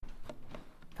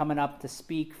coming up to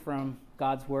speak from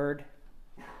God's word.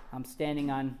 I'm standing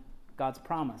on God's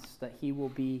promise that he will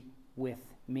be with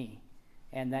me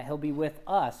and that he'll be with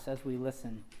us as we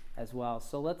listen as well.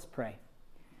 So let's pray.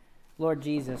 Lord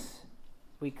Jesus,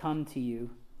 we come to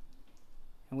you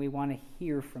and we want to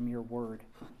hear from your word.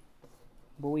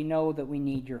 But we know that we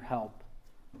need your help.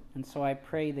 And so I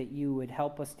pray that you would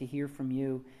help us to hear from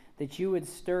you, that you would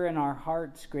stir in our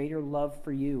hearts greater love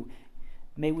for you.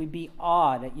 May we be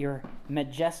awed at your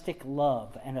majestic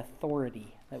love and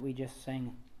authority that we just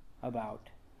sang about.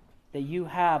 That you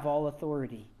have all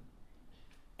authority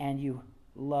and you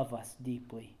love us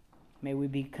deeply. May we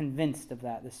be convinced of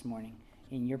that this morning.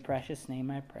 In your precious name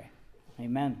I pray.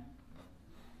 Amen.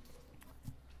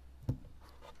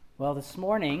 Well, this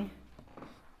morning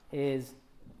is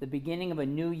the beginning of a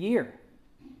new year,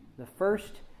 the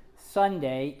first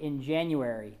Sunday in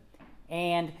January.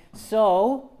 And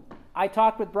so I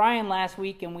talked with Brian last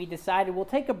week and we decided we'll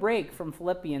take a break from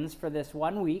Philippians for this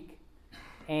 1 week.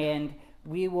 And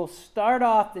we will start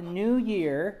off the new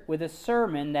year with a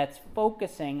sermon that's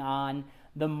focusing on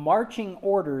the marching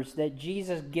orders that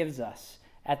Jesus gives us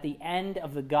at the end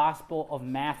of the Gospel of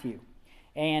Matthew.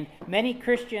 And many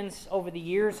Christians over the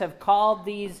years have called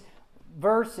these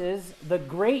verses the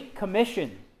Great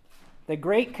Commission. The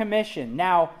Great Commission.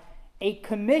 Now, a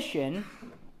commission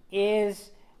is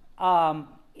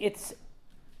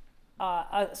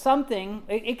something.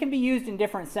 It can be used in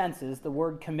different senses, the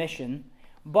word commission,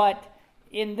 but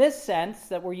in this sense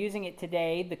that we're using it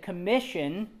today, a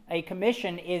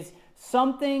commission is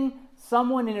something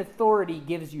someone in authority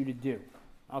gives you to do.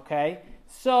 Okay?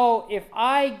 So if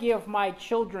I give my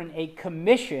children a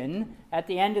commission at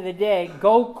the end of the day,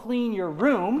 go clean your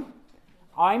room,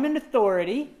 I'm an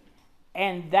authority,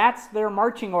 and that's their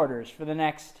marching orders for the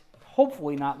next,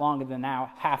 hopefully not longer than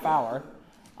now, half hour.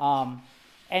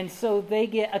 And so they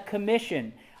get a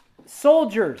commission.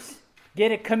 Soldiers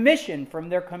get a commission from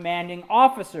their commanding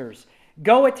officers.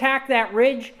 Go attack that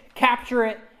ridge, capture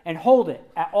it, and hold it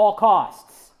at all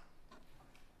costs.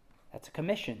 That's a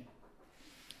commission.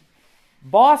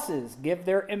 Bosses give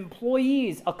their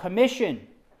employees a commission.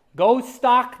 Go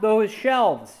stock those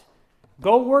shelves.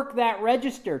 Go work that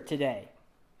register today.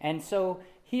 And so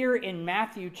here in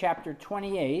Matthew chapter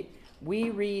 28, we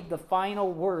read the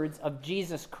final words of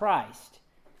Jesus Christ,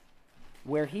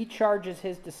 where he charges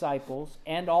his disciples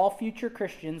and all future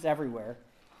Christians everywhere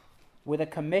with a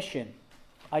commission,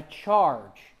 a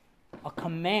charge, a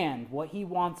command, what he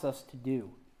wants us to do.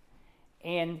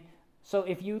 And so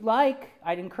if you'd like,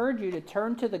 I'd encourage you to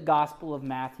turn to the Gospel of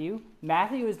Matthew.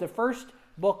 Matthew is the first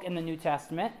book in the New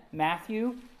Testament.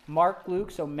 Matthew, Mark,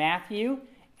 Luke, so Matthew.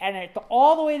 And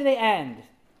all the way to the end,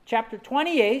 chapter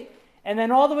 28, and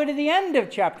then all the way to the end of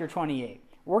chapter 28.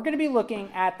 We're going to be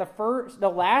looking at the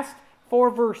last 4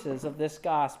 verses of this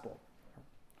Gospel.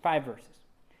 5 verses.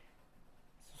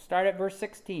 So start at verse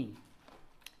 16.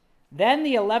 Then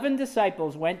the 11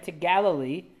 disciples went to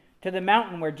Galilee, to the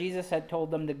mountain where Jesus had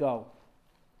told them to go.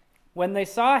 When they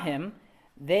saw him,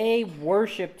 they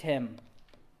worshipped him,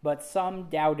 but some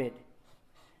doubted.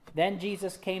 Then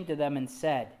Jesus came to them and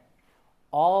said,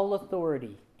 "All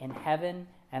authority in heaven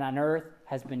and on earth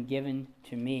has been given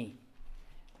to me.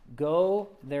 Go,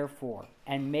 therefore,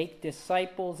 and make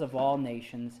disciples of all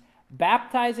nations,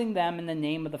 baptizing them in the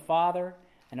name of the Father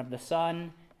and of the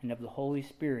Son and of the Holy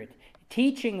Spirit,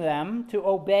 teaching them to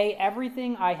obey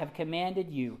everything I have commanded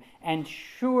you, and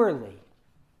surely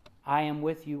I am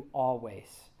with you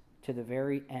always to the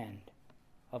very end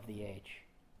of the age."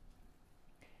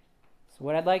 So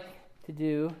what I'd like to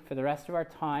do for the rest of our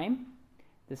time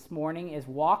this morning is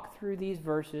walk through these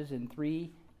verses in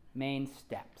 3 main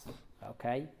steps,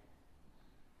 okay?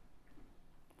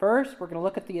 First, we're going to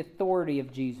look at the authority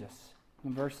of Jesus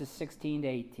in verses 16 to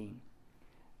 18.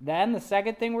 Then the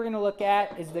second thing we're going to look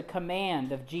at is the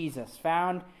command of Jesus,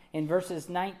 found in verses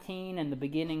 19 and the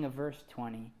beginning of verse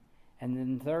 20. And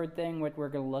then the third thing what we're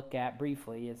going to look at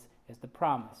briefly is the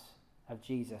promise of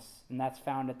Jesus, and that's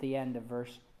found at the end of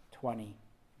verse 20.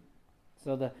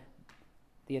 So the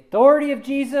authority of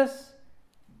Jesus,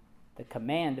 the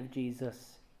command of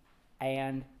Jesus,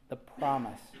 and the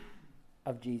promise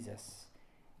of Jesus.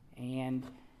 And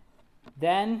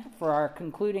then, for our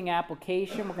concluding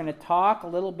application, we're going to talk a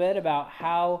little bit about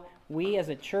how we as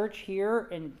a church here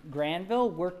in Granville,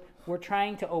 we're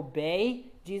trying to obey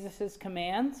Jesus'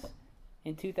 commands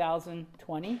in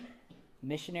 2020.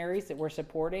 Missionaries that we're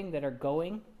supporting that are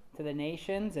going to the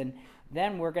nations. And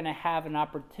then we're going to have an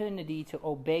opportunity to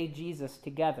obey Jesus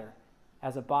together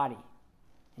as a body.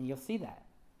 And you'll see that.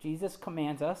 Jesus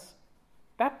commands us,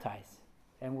 baptize.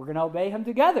 And we're going to obey him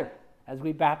together as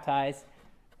we baptize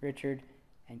Richard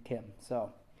and Kim.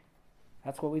 So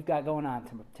That's what we've got going on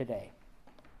today.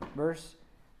 Verse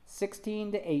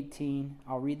 16 to 18,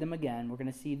 I'll read them again. We're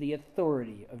going to see the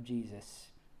authority of Jesus.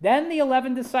 Then the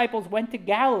 11 disciples went to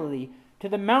Galilee, to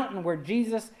the mountain where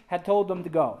Jesus had told them to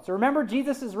go. So remember,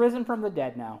 Jesus is risen from the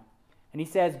dead now. And he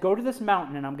says, go to this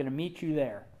mountain and I'm going to meet you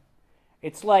there.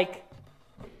 It's like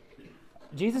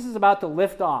Jesus is about to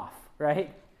lift off,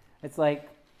 right? It's like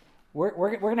we're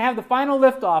going to have the final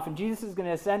lift off and Jesus is going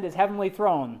to ascend his heavenly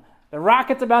throne. The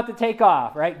rocket's about to take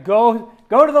off, right? Go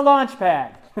to the launch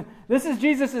pad. This is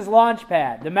Jesus' launch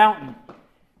pad, the mountain.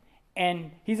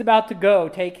 And he's about to go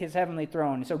take his heavenly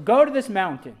throne. So go to this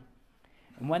mountain.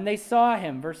 And when they saw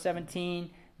him, verse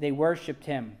 17, they worshipped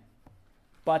him.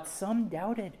 But some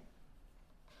doubted.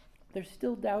 They're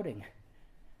still doubting.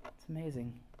 It's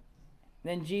amazing.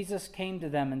 Then Jesus came to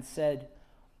them and said,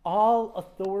 all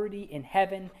authority in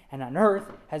heaven and on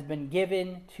earth has been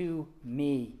given to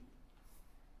me.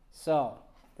 So,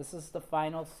 this is the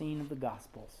final scene of the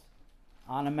Gospels.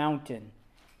 On a mountain,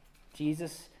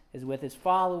 Jesus is with his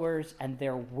followers and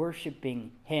they're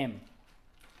worshiping him.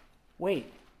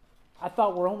 Wait, I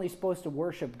thought we're only supposed to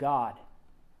worship God.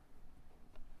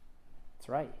 That's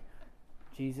right.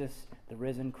 Jesus, the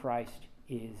risen Christ,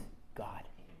 is God.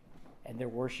 And they're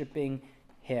worshiping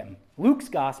him. Luke's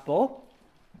gospel,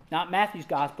 not Matthew's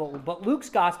gospel, but Luke's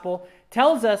gospel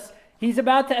tells us he's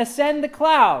about to ascend the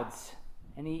clouds.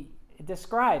 And he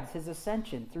describes his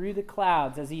ascension through the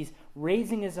clouds as he's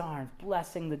raising his arms,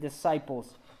 blessing the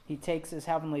disciples. He takes his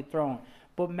heavenly throne.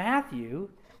 But Matthew,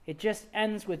 it just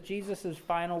ends with Jesus'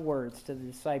 final words to the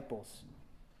disciples.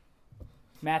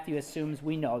 Matthew assumes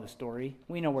we know the story.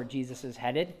 We know where Jesus is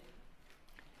headed.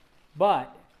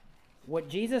 But what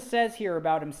Jesus says here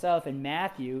about himself in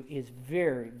Matthew is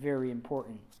very, very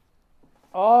important.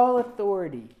 All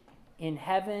authority in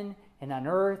heaven and on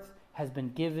earth has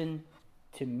been given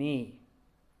to me.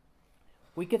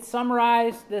 We could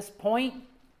summarize this point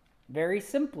very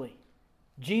simply.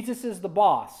 Jesus is the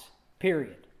boss,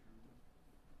 period.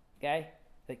 Okay?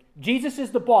 Jesus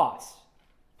is the boss.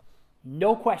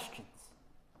 No questions.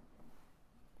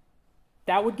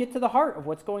 That would get to the heart of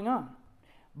what's going on.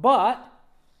 But,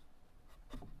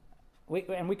 we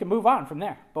can move on from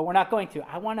there, but we're not going to.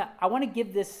 I want to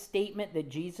give this statement that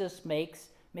Jesus makes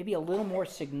maybe a little more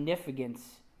significance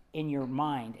in your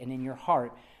mind and in your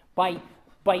heart by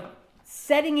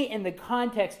setting it in the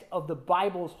context of the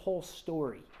Bible's whole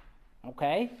story.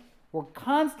 Okay? We're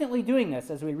constantly doing this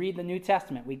as we read the New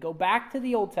Testament. We go back to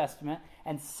the Old Testament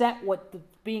and set what's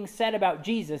being said about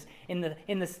Jesus in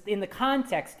the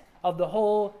context of the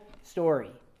whole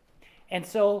story. And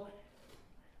so,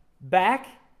 back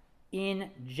in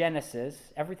Genesis,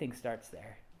 everything starts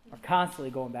there. We're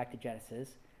constantly going back to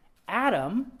Genesis.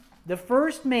 Adam, the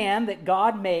first man that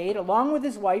God made, along with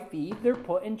his wife Eve, they're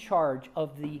put in charge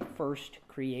of the first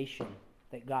creation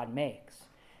that God makes.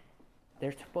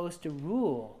 They're supposed to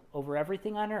rule over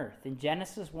everything on earth. In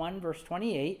Genesis 1, verse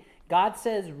 28, God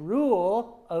says,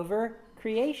 rule over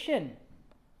creation.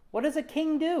 What does a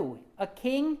king do? A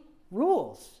king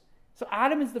rules. So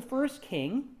Adam is the first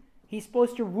king. He's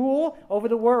supposed to rule over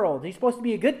the world. He's supposed to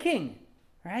be a good king,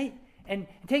 right? And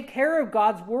take care of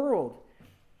God's world.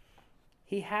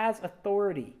 He has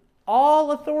authority.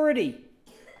 All authority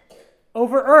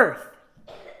over earth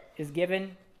is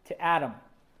given to Adam.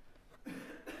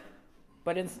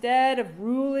 But instead of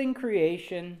ruling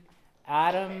creation,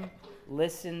 Adam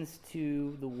listens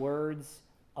to the words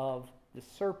of the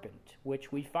serpent,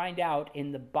 which we find out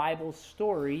in the Bible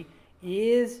story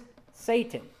is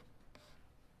Satan.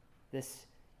 This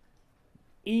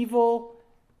evil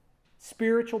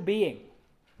spiritual being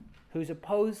who's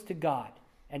opposed to God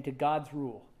and to God's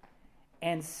rule.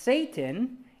 And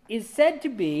Satan is said to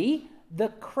be the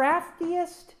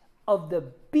craftiest of the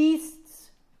beasts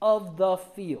of the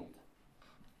field.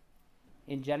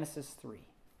 In Genesis 3.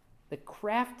 The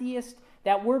craftiest,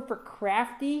 that word for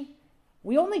crafty,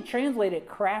 we only translate it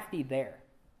crafty there.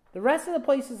 The rest of the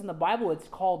places in the Bible, it's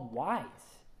called wise.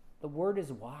 The word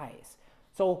is wise.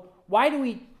 So why do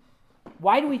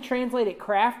we translate it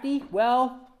crafty?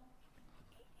 Well,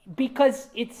 because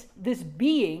it's this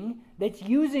being that's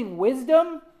using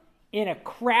wisdom in a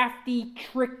crafty,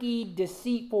 tricky,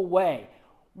 deceitful way.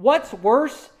 What's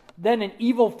worse than an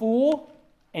evil fool?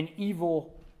 An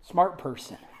evil smart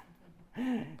person.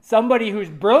 Somebody who's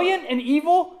brilliant and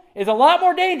evil is a lot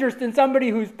more dangerous than somebody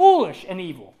who's foolish and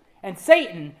evil. And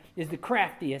Satan is the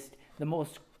craftiest, the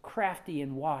most crafty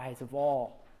and wise of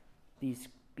all these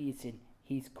beasts. And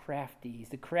he's crafty. He's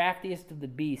the craftiest of the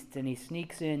beasts, and he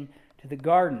sneaks in to the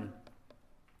garden.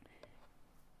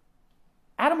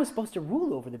 Adam was supposed to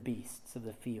rule over the beasts of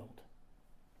the field.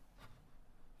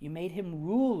 You made him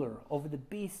ruler over the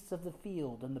beasts of the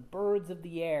field and the birds of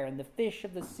the air and the fish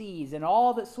of the seas and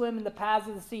all that swim in the paths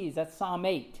of the seas. That's Psalm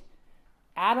 8.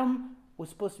 Adam was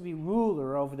supposed to be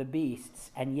ruler over the beasts,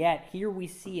 and yet here we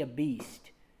see a beast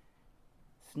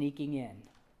sneaking in.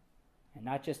 And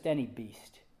not just any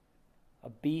beast. A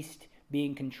beast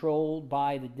being controlled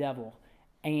by the devil,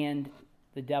 and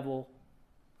the devil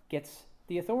gets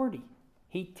the authority.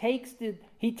 He takes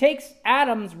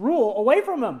Adam's rule away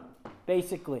from him,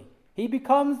 basically. He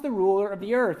becomes the ruler of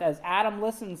the earth as Adam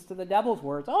listens to the devil's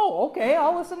words. Oh, okay,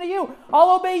 I'll listen to you.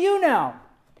 I'll obey you now.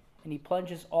 And he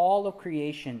plunges all of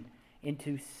creation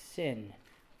into sin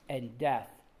and death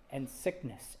and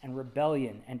sickness and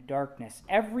rebellion and darkness.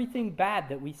 Everything bad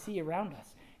that we see around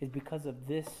us is because of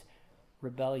this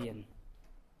rebellion.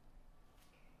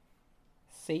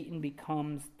 Satan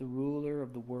becomes the ruler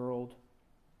of the world,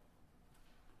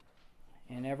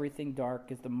 and everything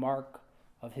dark is the mark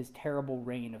of his terrible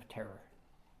reign of terror.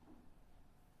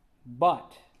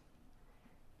 But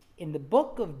in the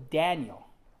book of Daniel,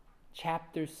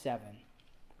 chapter 7,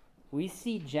 we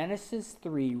see Genesis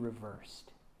 3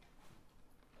 reversed.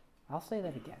 I'll say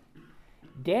that again.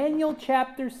 Daniel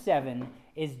chapter 7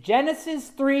 is Genesis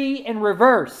 3 in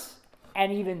reverse,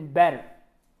 and even better.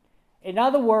 In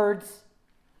other words,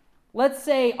 let's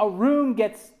say a room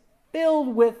gets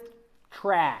filled with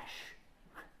trash.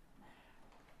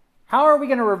 How are we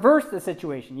going to reverse the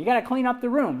situation? You got to clean up the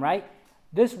room, right?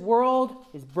 This world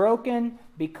is broken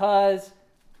because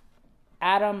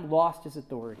Adam lost his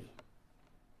authority.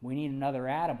 We need another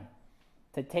Adam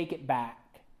to take it back,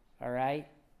 all right?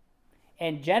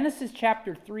 In Genesis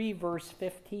chapter 3, verse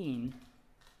 15,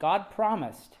 God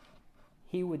promised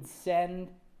he would send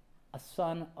a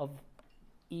son of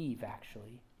Eve,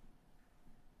 actually.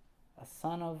 A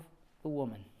son of the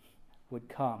woman would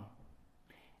come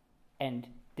and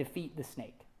defeat the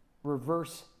snake,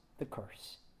 reverse the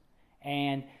curse.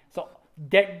 And so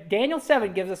Daniel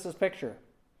 7 gives us this picture.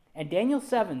 And Daniel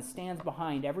 7 stands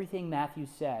behind everything Matthew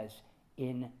says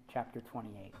in chapter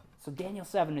 28. So Daniel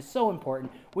 7 is so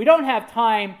important. We don't have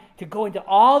time to go into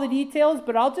all the details,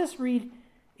 but I'll just read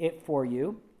it for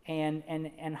you and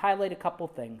highlight a couple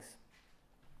things.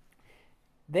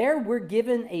 There we're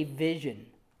given a vision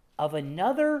of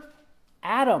another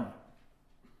Adam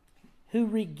who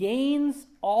regains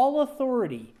all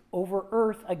authority over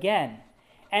earth again.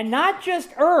 And not just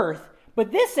earth,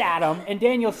 but this Adam in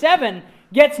Daniel 7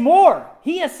 gets more.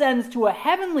 He ascends to a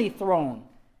heavenly throne,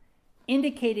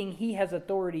 indicating he has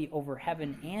authority over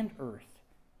heaven and earth.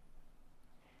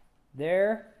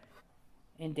 There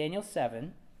in Daniel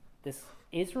 7, this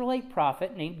Israelite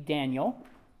prophet named Daniel.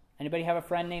 Anybody have a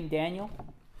friend named Daniel?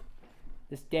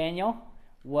 This Daniel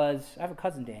I have a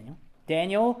cousin Daniel.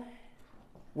 Daniel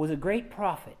was a great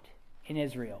prophet in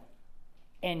Israel.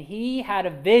 And he had a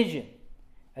vision,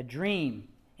 a dream.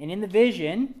 And in the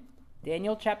vision,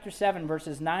 Daniel chapter 7,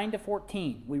 verses 9 to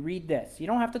 14, we read this. You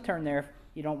don't have to turn there if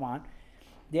you don't want.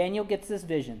 Daniel gets this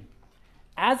vision.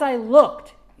 As I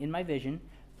looked in my vision,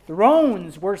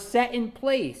 thrones were set in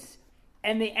place,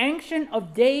 and the Ancient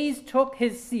of Days took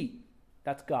his seat.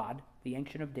 That's God, the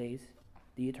Ancient of Days,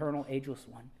 the eternal, ageless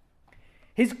one.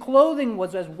 His clothing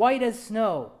was as white as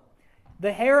snow.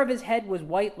 The hair of his head was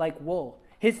white like wool.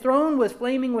 His throne was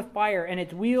flaming with fire, and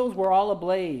its wheels were all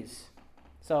ablaze.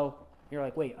 So you're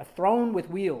like, wait, a throne with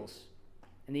wheels.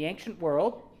 In the ancient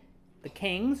world, the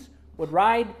kings would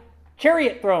ride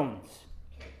chariot thrones.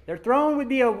 Their throne would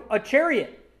be a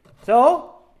chariot.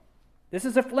 So this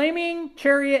is a flaming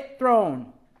chariot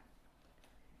throne.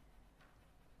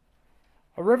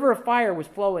 A river of fire was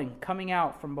flowing, coming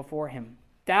out from before him.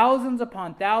 Thousands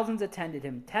upon thousands attended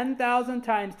him. 10,000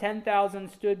 times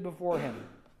 10,000 stood before him.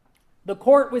 The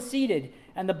court was seated,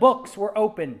 and the books were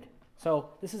opened. So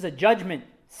this is a judgment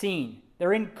scene.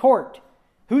 They're in court.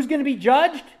 Who's going to be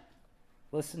judged?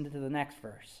 Listen to the next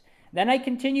verse. Then I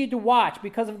continued to watch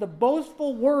because of the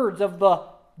boastful words of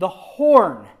the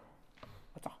horn.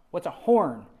 What's a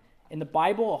horn? In the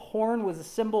Bible, a horn was a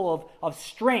symbol of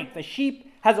strength. A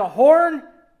sheep has a horn,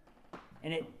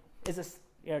 and it is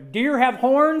deer have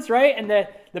horns, right? And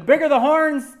the bigger the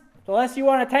horns, the less you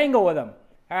want to tangle with them.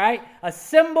 All right? A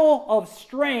symbol of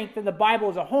strength in the Bible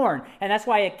is a horn. And that's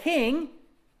why a king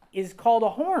is called a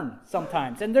horn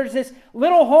sometimes. And there's this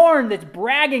little horn that's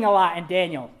bragging a lot in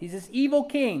Daniel. He's this evil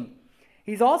king.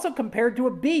 He's also compared to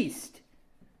a beast.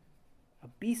 A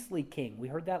beastly king. We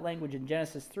heard that language in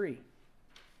Genesis 3.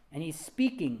 And he's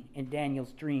speaking in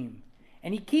Daniel's dream.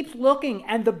 And he keeps looking,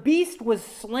 and the beast was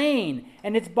slain,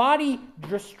 and its body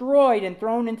destroyed and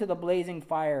thrown into the blazing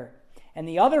fire. And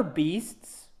the other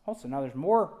beasts, also now there's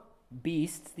more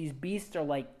beasts. These beasts are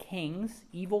like kings,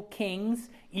 evil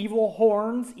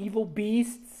horns, evil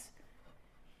beasts.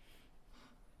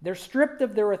 They're stripped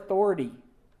of their authority,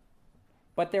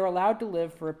 but they're allowed to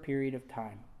live for a period of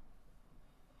time.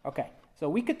 Okay, so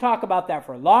we could talk about that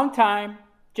for a long time.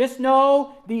 Just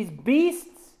know these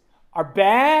beasts are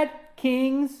bad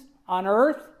kings on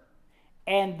earth,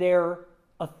 and their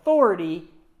authority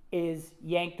is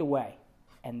yanked away,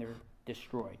 and they're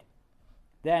destroyed.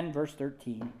 Then, verse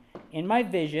 13, in my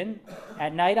vision,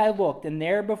 at night I looked, and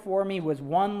there before me was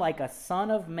one like a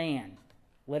son of man.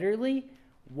 Literally,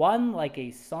 one like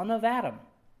a son of Adam,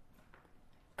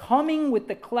 coming with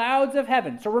the clouds of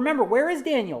heaven. So remember, where is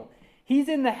Daniel? He's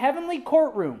in the heavenly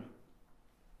courtroom.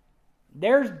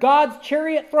 There's God's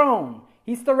chariot throne.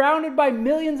 He's surrounded by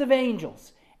millions of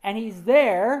angels. And he's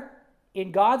there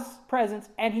in God's presence,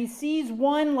 and he sees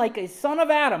one like a son of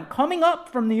Adam coming up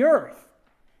from the earth,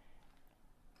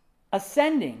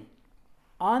 ascending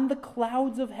on the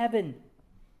clouds of heaven.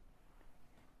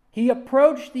 He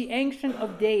approached the Ancient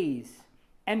of Days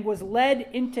and was led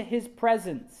into his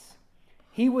presence.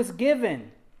 He was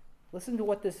given, listen to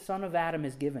what this son of Adam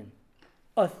is given,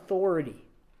 authority,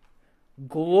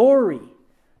 glory,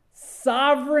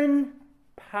 sovereign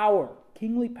power,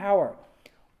 kingly power.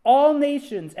 All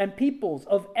nations and peoples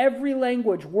of every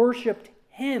language worshipped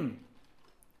him.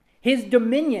 His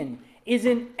dominion is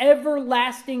an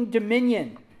everlasting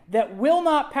dominion that will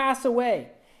not pass away,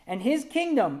 and his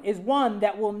kingdom is one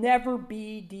that will never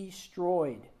be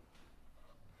destroyed.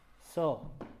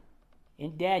 So,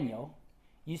 in Daniel,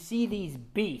 you see these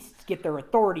beasts get their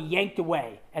authority yanked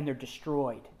away, and they're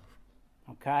destroyed.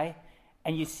 Okay?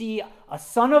 And you see a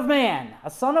son of man,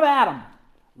 a son of Adam,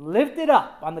 lifted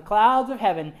up on the clouds of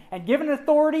heaven and given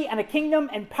authority and a kingdom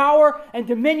and power and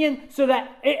dominion so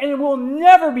that it will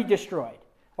never be destroyed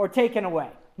or taken away.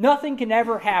 Nothing can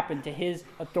ever happen to his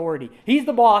authority. He's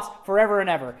the boss forever and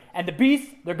ever. And the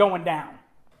beasts, they're going down.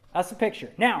 That's the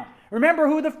picture. Now, remember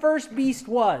who the first beast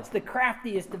was, the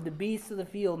craftiest of the beasts of the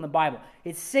field in the Bible.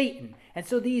 It's Satan. And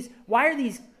so why are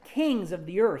these kings of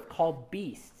the earth called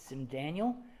beasts in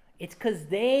Daniel? It's because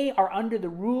they are under the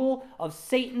rule of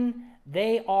Satan.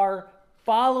 They are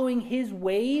following his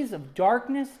ways of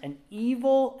darkness and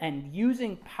evil and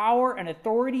using power and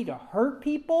authority to hurt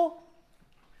people.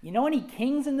 You know any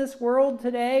kings in this world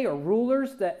today or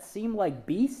rulers that seem like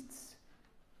beasts?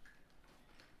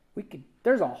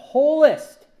 There's a whole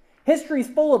list. History's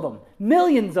full of them.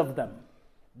 Millions of them.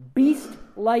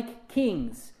 Beast-like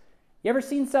kings. You ever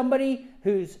seen somebody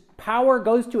whose power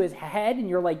goes to his head and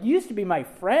you're like, you used to be my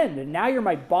friend and now you're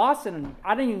my boss and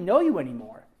I don't even know you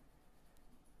anymore.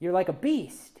 You're like a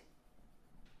beast.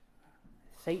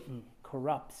 Satan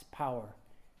corrupts power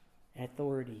and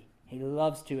authority. He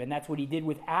loves to, and that's what he did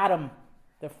with Adam.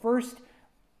 The first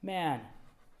man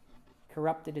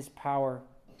corrupted his power,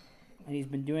 and he's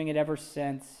been doing it ever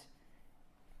since.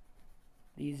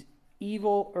 These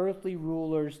evil earthly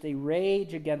rulers, they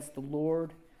rage against the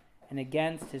Lord and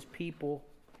against his people.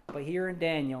 But here in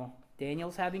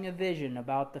Daniel's having a vision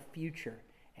about the future.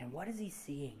 And what is he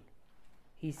seeing?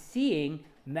 He's seeing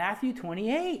Matthew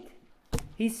 28.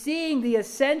 He's seeing the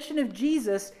ascension of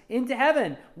Jesus into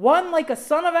heaven. One like a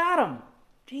son of Adam,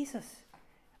 Jesus,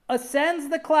 ascends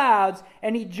the clouds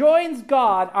and he joins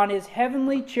God on his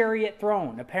heavenly chariot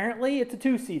throne. Apparently, it's a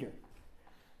two-seater.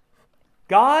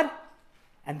 God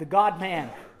and the God-man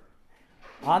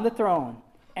on the throne.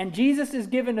 And Jesus is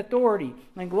given authority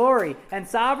and glory and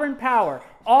sovereign power.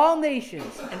 All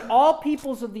nations and all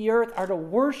peoples of the earth are to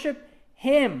worship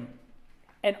him.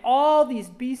 And all these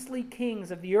beastly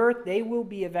kings of the earth, they will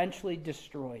be eventually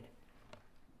destroyed.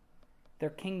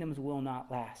 Their kingdoms will not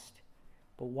last.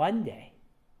 But one day,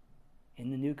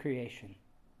 in the new creation,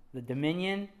 the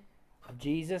dominion of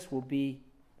Jesus will be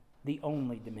the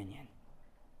only dominion.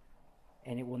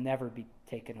 And it will never be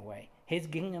taken away. His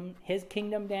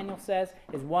kingdom, Daniel says,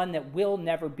 is one that will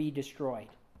never be destroyed.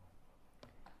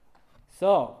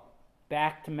 So,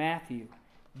 back to Matthew.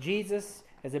 Jesus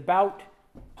is about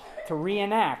to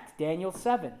reenact Daniel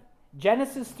 7.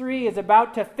 Genesis 3 is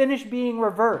about to finish being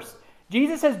reversed.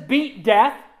 Jesus has beat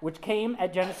death, which came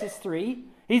at Genesis 3.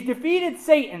 He's defeated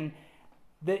Satan,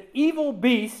 the evil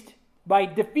beast, by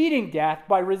defeating death,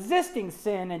 by resisting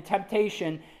sin and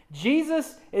temptation.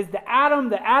 Jesus is the Adam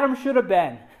that Adam should have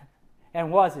been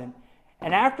and wasn't.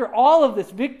 And after all of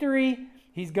this victory,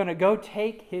 he's going to go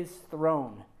take his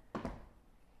throne.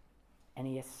 And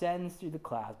he ascends through the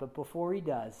clouds. But before he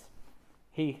does,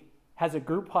 he has a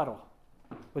group huddle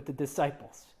with the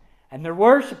disciples. And they're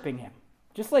worshiping him.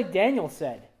 Just like Daniel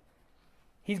said.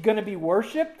 He's going to be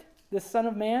worshipped, this Son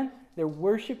of Man. They're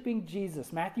worshiping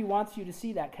Jesus. Matthew wants you to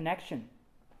see that connection.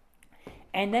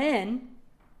 And then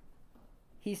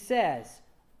he says,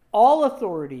 all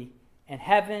authority in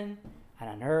heaven and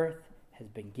on earth has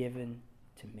been given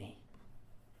to me.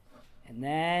 And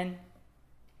then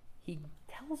he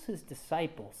tells his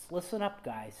disciples, listen up,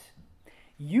 guys.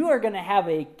 You are going to have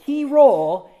a key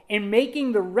role in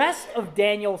making the rest of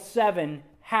Daniel 7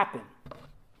 happen.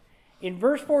 In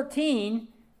verse 14,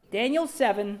 Daniel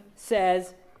 7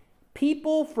 says,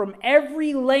 people from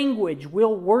every language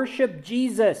will worship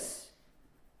Jesus.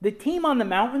 The team on the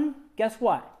mountain, guess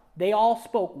what? They all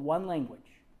spoke one language,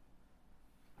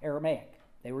 Aramaic.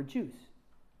 They were Jews.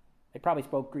 They probably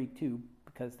spoke Greek too,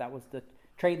 because that was the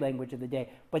trade language of the day.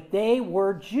 But they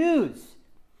were Jews.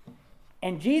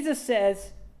 And Jesus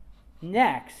says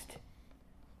next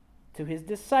to his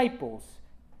disciples,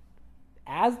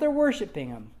 as they're worshiping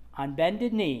him on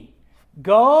bended knee,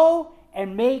 go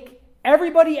and make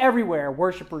everybody everywhere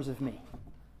worshipers of me.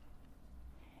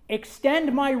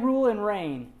 Extend my rule and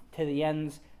reign to the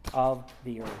ends of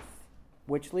the earth.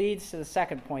 Which leads to the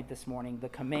second point this morning, the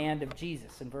command of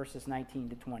Jesus in verses 19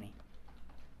 to 20.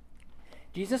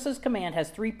 Jesus' command has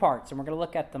three parts, and we're going to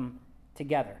look at them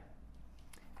together.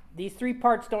 These three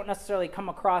parts don't necessarily come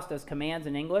across as commands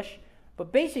in English,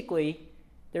 but basically,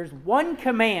 there's one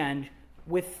command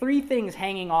with three things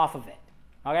hanging off of it.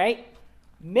 All right?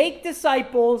 Make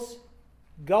disciples,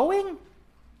 going,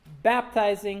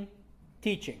 baptizing,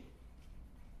 teaching.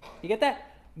 You get that?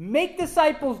 Make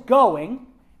disciples going,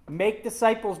 make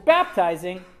disciples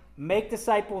baptizing, make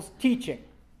disciples teaching.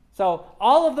 So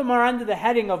all of them are under the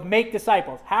heading of make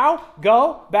disciples. How?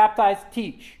 Go, baptize,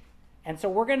 teach. And so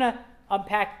we're going to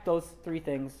unpack those three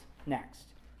things next.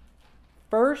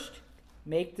 First,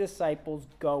 make disciples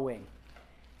going.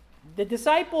 The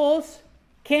disciples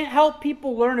can't help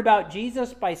people learn about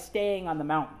Jesus by staying on the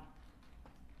mountain.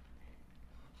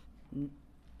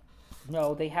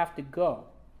 No, they have to go.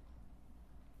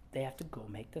 They have to go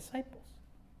make disciples.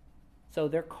 So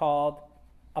they're called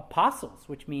apostles,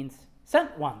 which means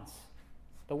sent ones.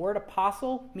 The word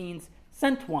apostle means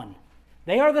sent one.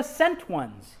 They are the sent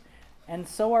ones, and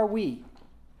so are we.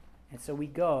 And so we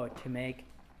go to make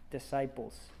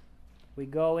disciples. We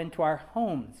go into our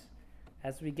homes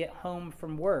as we get home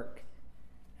from work,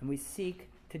 and we seek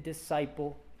to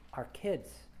disciple our kids.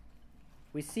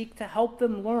 We seek to help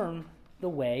them learn the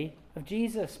way of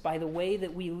Jesus by the way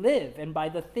that we live and by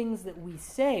the things that we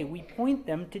say. We point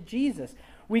them to Jesus.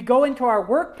 We go into our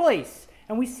workplace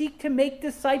and we seek to make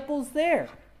disciples there.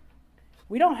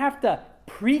 We don't have to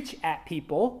preach at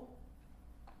people.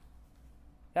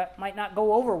 That might not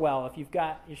go over well if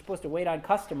you're supposed to wait on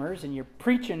customers and you're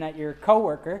preaching at your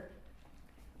coworker.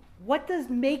 What does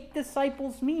make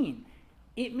disciples mean?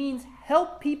 It means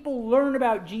help people learn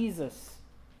about Jesus.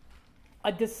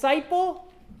 A disciple,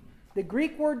 the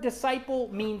Greek word disciple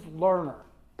means learner.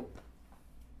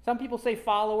 Some people say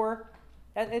follower.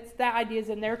 That idea is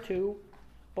in there too.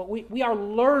 But we are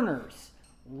learners.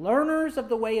 Learners of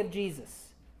the way of Jesus.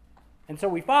 And so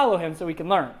we follow him so we can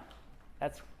learn.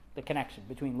 That's the connection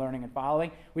between learning and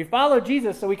following. We follow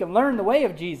Jesus so we can learn the way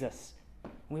of Jesus.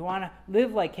 We want to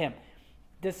live like him.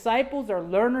 Disciples are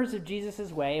learners of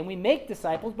Jesus' way, and we make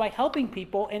disciples by helping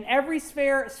people in every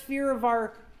sphere of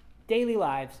our daily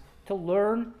lives to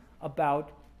learn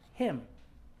about him.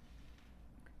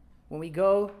 When we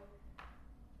go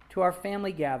to our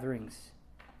family gatherings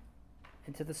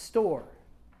and to the store,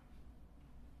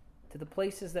 to the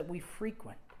places that we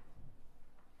frequent,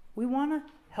 we want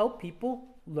to help people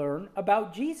learn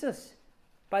about Jesus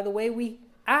by the way we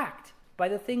act, by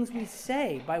the things we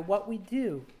say, by what we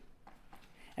do.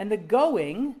 And the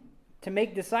going to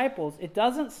make disciples, it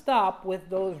doesn't stop with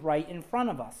those right in front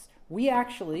of us. We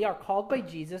actually are called by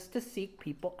Jesus to seek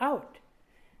people out.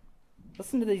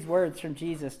 Listen to these words from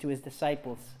Jesus to his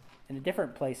disciples in a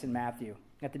different place in Matthew.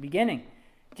 At the beginning,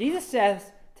 Jesus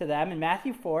says to them in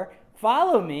Matthew 4,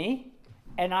 "Follow me,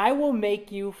 and I will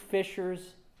make you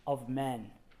fishers of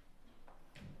men."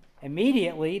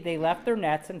 Immediately, they left their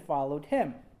nets and followed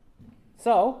him.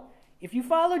 So, if you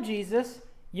follow Jesus,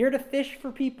 you're to fish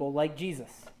for people like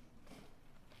Jesus.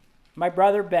 My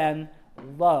brother Ben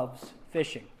loves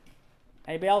fishing.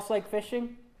 Anybody else like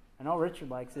fishing? I know Richard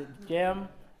likes it. Jim,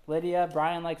 Lydia,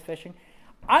 Brian likes fishing.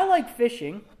 I like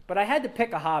fishing, but I had to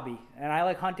pick a hobby, and I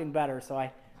like hunting better, so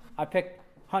I picked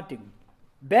hunting.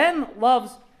 Ben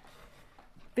loves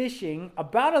fishing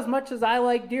about as much as I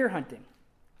like deer hunting.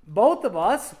 Both of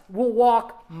us will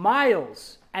walk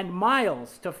miles and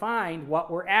miles to find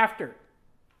what we're after.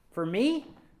 For me,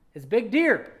 it's big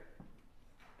deer.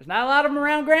 There's not a lot of them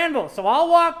around Granville, so I'll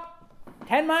walk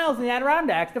 10 miles in the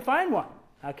Adirondacks to find one,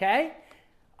 okay?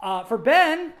 For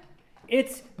Ben,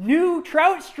 it's new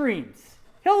trout streams.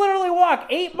 He'll literally walk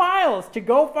 8 miles to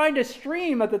go find a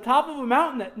stream at the top of a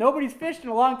mountain that nobody's fished in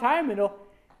a long time, and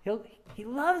he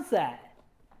loves that.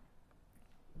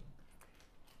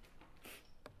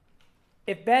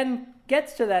 If Ben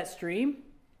gets to that stream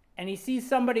and he sees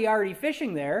somebody already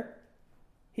fishing there,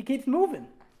 he keeps moving.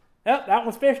 Oh, that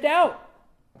one's fished out.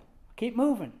 Keep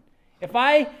moving. If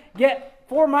I get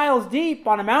 4 miles deep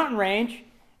on a mountain range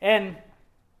and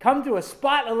come to a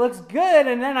spot that looks good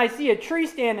and then I see a tree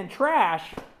stand in trash,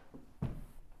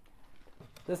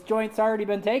 this joint's already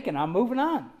been taken. I'm moving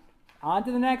on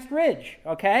to the next ridge,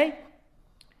 okay?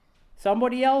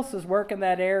 Somebody else is working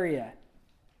that area.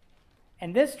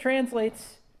 And this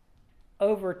translates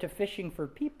over to fishing for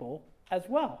people as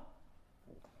well.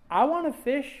 I want to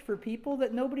fish for people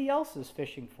that nobody else is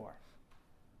fishing for.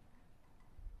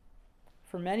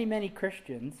 For many, many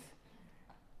Christians,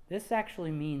 this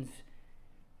actually means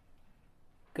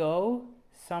go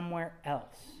somewhere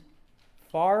else,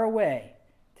 far away,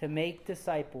 to make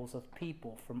disciples of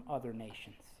people from other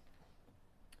nations.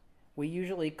 We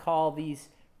usually call these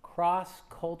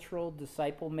cross-cultural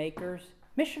disciple makers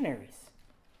missionaries.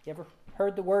 You ever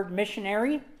heard the word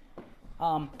missionary?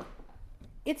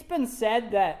 It's been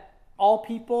said that all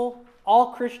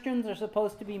Christians are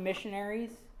supposed to be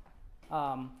missionaries.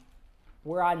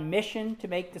 We're on mission to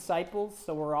make disciples,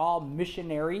 so we're all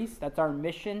missionaries. That's our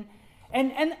mission.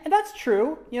 And that's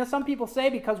true. Some people say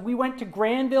because we went to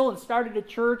Granville and started a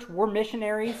church, we're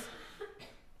missionaries.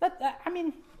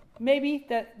 Maybe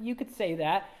that you could say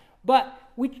that. But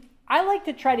I like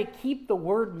to try to keep the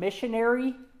word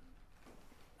missionary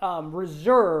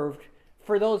reserved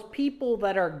for those people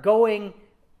that are going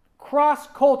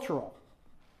cross-cultural.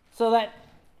 So that,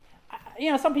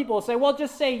 some people will say, well,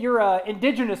 just say you're an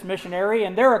indigenous missionary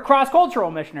and they're a cross-cultural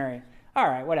missionary. All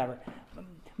right, whatever.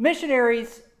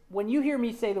 Missionaries, when you hear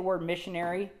me say the word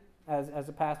missionary as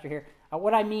a pastor here,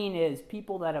 what I mean is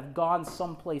people that have gone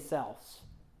someplace else.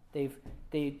 They've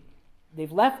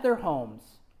left their homes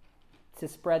to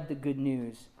spread the good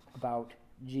news about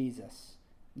Jesus.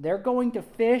 They're going to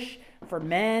fish for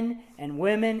men and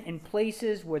women in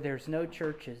places where there's no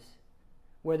churches,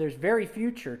 where there's very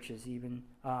few churches even.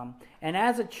 And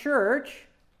as a church,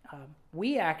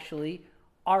 we actually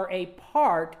are a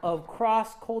part of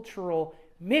cross-cultural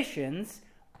missions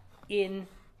in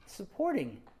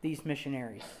supporting these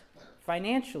missionaries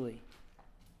financially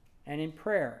and in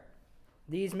prayer.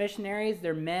 These missionaries,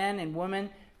 they're men and women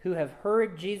who have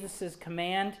heard Jesus'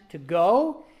 command to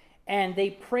go, and they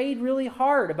prayed really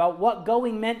hard about what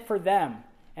going meant for them.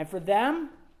 And for them,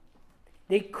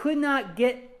 they could not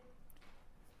get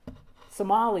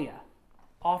Somalia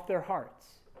off their hearts.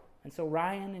 And so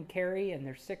Ryan and Carrie and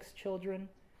their 6 children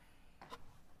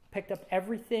picked up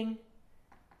everything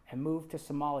and moved to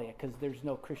Somalia because there's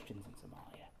no Christians in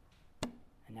Somalia.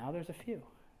 And now there's a few,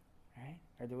 right?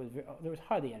 Or there was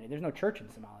hardly any. There's no church in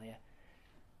Somalia.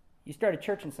 You start a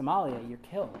church in Somalia, you're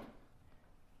killed.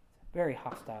 Very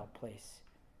hostile place.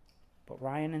 But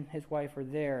Ryan and his wife are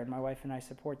there, and my wife and I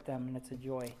support them, and it's a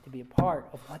joy to be a part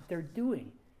of what they're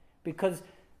doing. Because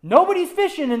nobody's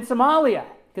fishing in Somalia,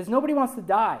 because nobody wants to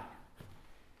die.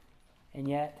 And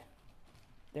yet,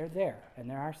 they're there, and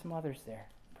there are some others there,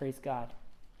 praise God,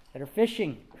 that are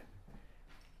fishing.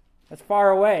 That's far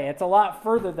away. It's a lot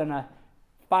further than a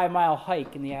 5-mile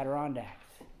hike in the Adirondacks.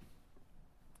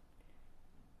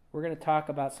 We're going to talk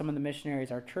about some of the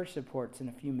missionaries our church supports in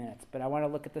a few minutes, but I want to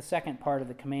look at the second part of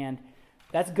the command.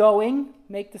 That's going,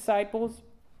 make disciples.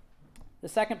 The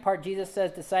second part, Jesus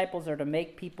says disciples are to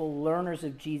make people learners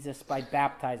of Jesus by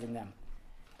baptizing them.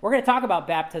 We're going to talk about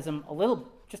baptism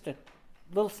just a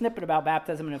little snippet about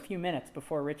baptism in a few minutes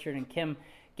before Richard and Kim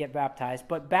get baptized.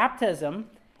 But baptism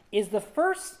is the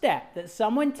first step that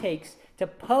someone takes to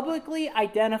publicly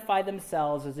identify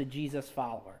themselves as a Jesus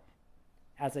follower,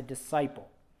 as a disciple.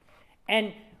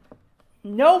 And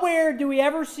nowhere do we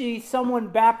ever see someone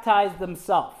baptize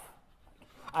themselves.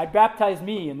 I baptize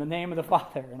me in the name of the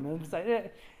Father. And it's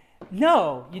like,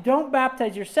 no, you don't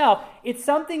baptize yourself. It's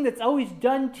something that's always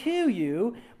done to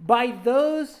you by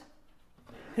those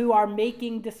who are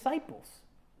making disciples.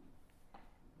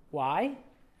 Why?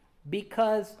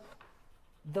 Because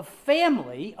the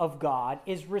family of God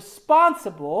is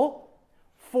responsible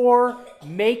for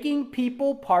making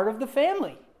people part of the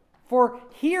family, for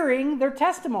hearing their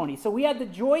testimony. So we had the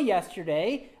joy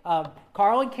yesterday,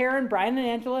 Carl and Karen, Brian and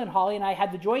Angela, and Holly and I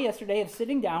had the joy yesterday of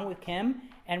sitting down with Kim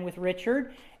and with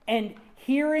Richard and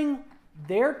hearing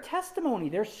their testimony,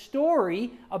 their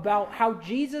story about how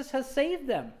Jesus has saved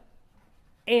them.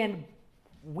 And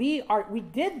we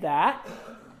did that.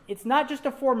 It's not just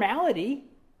a formality,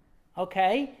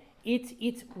 okay?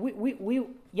 we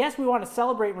yes, we want to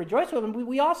celebrate and rejoice with them, but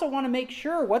we also want to make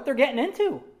sure what they're getting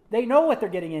into. They know what they're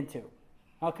getting into,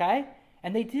 okay?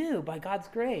 And they do, by God's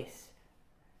grace.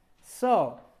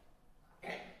 So,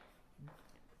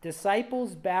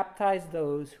 disciples baptize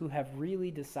those who have really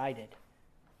decided,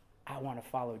 I want to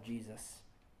follow Jesus.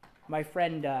 My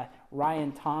friend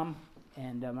Ryan Tom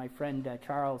and my friend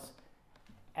Charles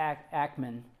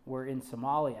Ackman were in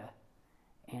Somalia,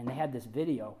 and they had this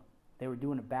video. They were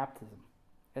doing a baptism.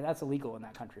 And that's illegal in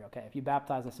that country, okay? If you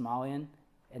baptize a Somalian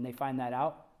and they find that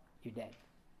out, you're dead.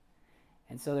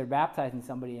 And so they're baptizing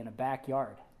somebody in a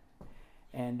backyard.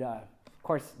 And, of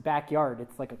course, backyard,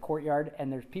 it's like a courtyard,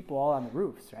 and there's people all on the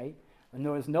roofs, right? And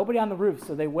there was nobody on the roof,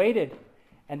 so they waited,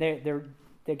 and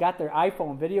they got their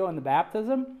iPhone video in the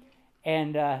baptism,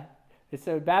 and they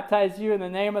said, baptize you in the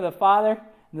name of the Father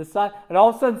and the Son. And all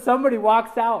of a sudden, somebody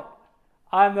walks out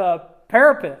on the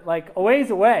parapet, like a ways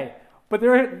away. But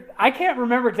I can't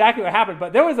remember exactly what happened,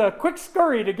 but there was a quick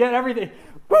scurry to get everything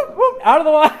whoop, whoop, out of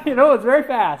the water. It was very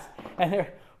fast. And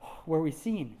they're, were we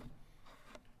seen?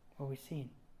 Were we seen?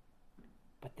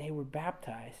 But they were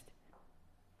baptized.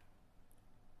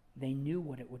 They knew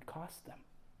what it would cost them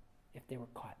if they were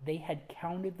caught. They had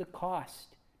counted the cost.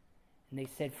 And they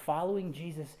said, following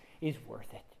Jesus is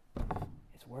worth it.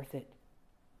 It's worth it.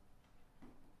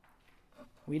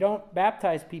 We don't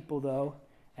baptize people, though,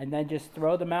 and then just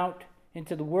throw them out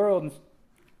into the world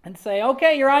and say,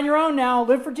 okay, you're on your own now.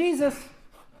 Live for Jesus.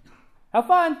 Have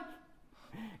fun.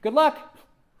 Good luck.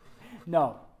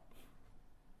 No.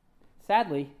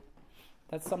 Sadly,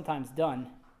 that's sometimes done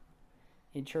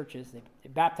in churches. They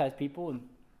baptize people and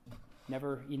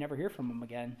you never hear from them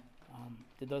again.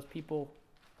 Did those people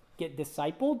get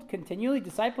discipled continually?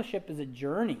 Discipleship is a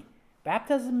journey.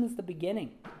 Baptism is the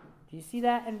beginning. Do you see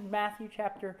that in Matthew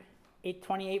chapter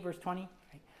 28, verse 20?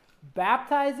 Right?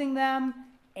 Baptizing them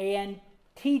and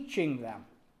teaching them.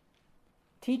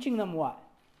 Teaching them what?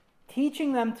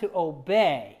 Teaching them to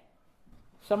obey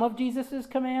some of Jesus'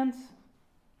 commands?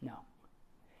 No.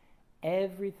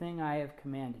 Everything I have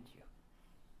commanded you.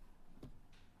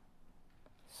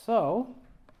 So,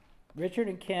 Richard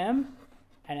and Kim,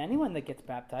 and anyone that gets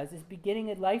baptized, is beginning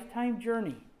a lifetime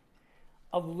journey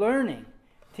of learning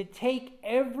to take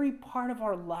every part of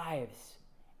our lives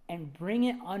and bring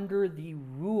it under the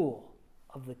rule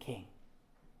of the King.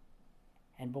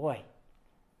 And boy,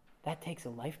 that takes a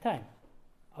lifetime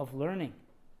of learning.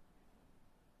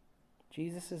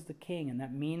 Jesus is the King, and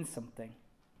that means something.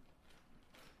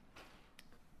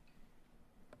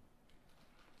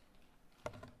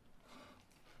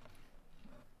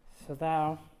 So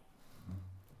thou,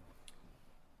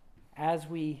 as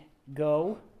we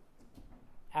go,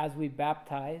 as we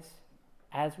baptize,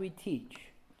 as we teach,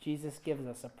 Jesus gives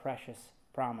us a precious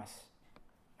promise.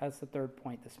 That's the third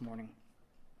point this morning.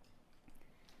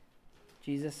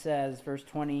 Jesus says, verse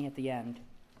 20 at the end,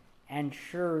 and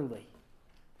surely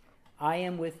I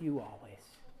am with you always,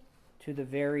 to the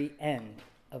very end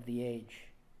of the age.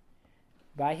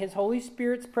 By his Holy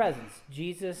Spirit's presence,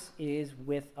 Jesus is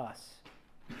with us.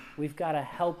 We've got a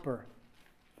helper,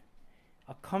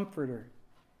 a comforter,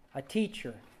 a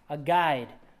teacher, a guide,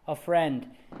 a friend.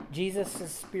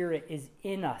 Jesus' Spirit is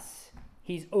in us.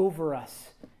 He's over us.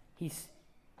 He's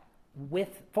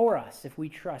for us if we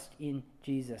trust in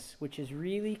Jesus, which is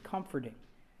really comforting.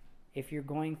 If you're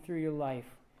going through your life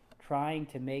trying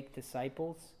to make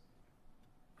disciples,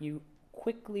 you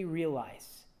quickly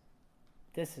realize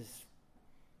this is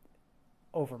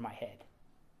over my head.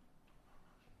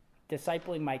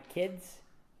 Discipling my kids,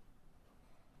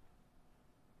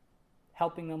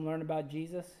 helping them learn about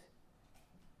Jesus,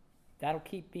 that'll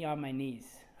keep me on my knees.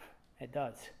 It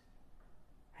does.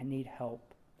 I need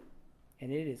help.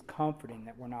 And it is comforting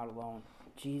that we're not alone.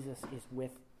 Jesus is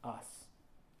with us.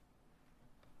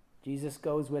 Jesus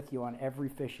goes with you on every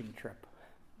fishing trip.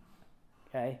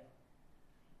 Okay?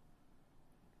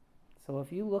 So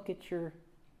if you look at your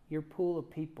pool of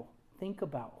people, think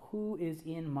about who is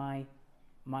in my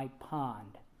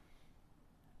pond.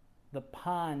 The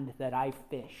pond that I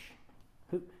fish.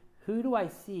 Who do I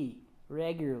see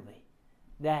regularly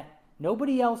that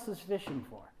nobody else is fishing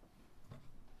for?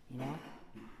 You know?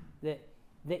 That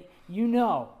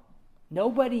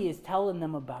nobody is telling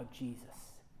them about Jesus.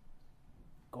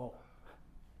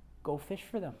 Go fish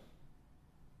for them.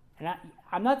 And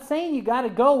I'm not saying you got to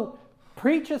go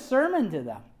preach a sermon to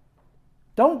them.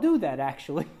 Don't do that,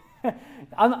 actually.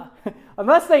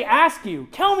 Unless they ask you,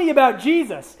 tell me about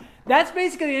Jesus. That's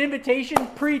basically an invitation,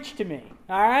 preach to me.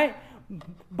 All right?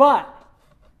 But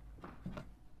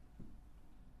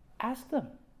ask them,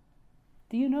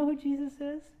 do you know who Jesus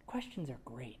is? Questions are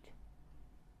great.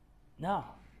 No,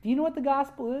 Do you know what the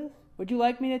gospel is? Would you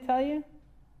like me to tell you?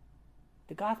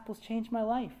 The gospel's changed my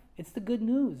life. It's the good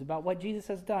news about what Jesus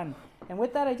has done. And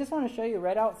with that, I just want to show you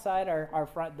right outside our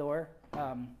front door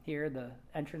here, the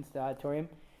entrance to the auditorium.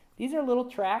 These are little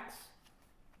tracts.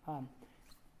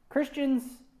 Christians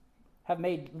have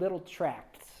made little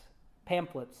tracts,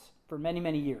 pamphlets, for many,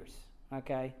 many years.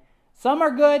 Okay? Some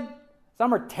are good.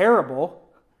 Some are terrible.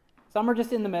 Some are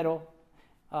just in the middle.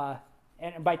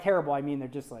 And by terrible, I mean they're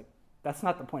just like, that's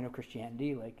not the point of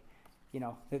Christianity. Like,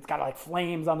 it's got like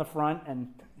flames on the front and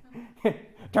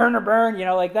turn or burn,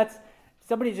 like that's,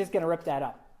 somebody's just going to rip that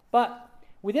up. But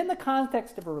within the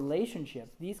context of a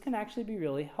relationship, these can actually be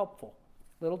really helpful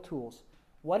little tools.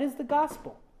 What is the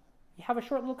gospel? You have a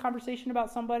short little conversation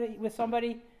with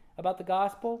somebody about the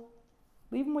gospel,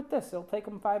 leave them with this. It'll take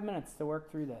them 5 minutes to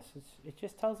work through this. It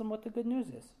just tells them what the good news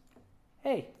is.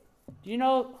 Hey, do you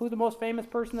know who the most famous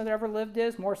person that ever lived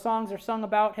is? More songs are sung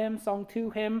about him, sung to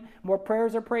him. More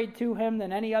prayers are prayed to him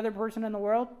than any other person in the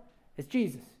world. It's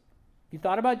Jesus. You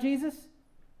thought about Jesus?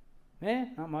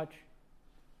 Not much.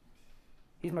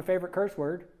 He's my favorite curse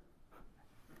word.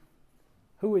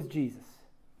 Who is Jesus?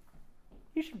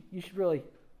 You should really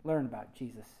learn about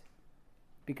Jesus,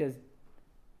 because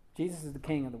Jesus is the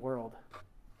King of the world,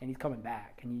 and he's coming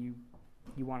back, and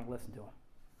you want to listen to him.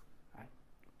 All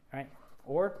right?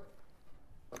 Or,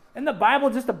 isn't the Bible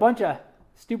just a bunch of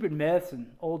stupid myths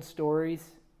and old stories?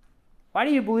 Why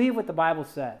do you believe what the Bible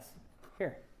says?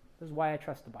 Here, this is why I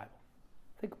trust the Bible.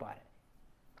 Think about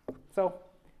it. So,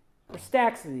 there's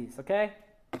stacks of these, okay?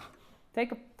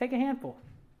 Take a handful.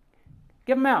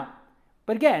 Give them out.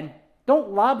 But again,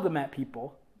 don't lob them at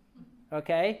people,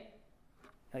 okay?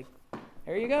 Like,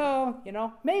 there you go,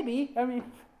 maybe,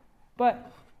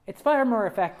 but it's far more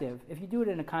effective if you do it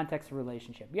in a context of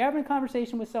relationship. You're having a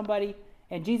conversation with somebody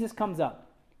and Jesus comes up.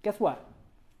 Guess what?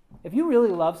 If you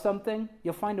really love something,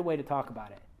 you'll find a way to talk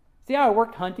about it. See how I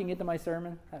worked hunting into my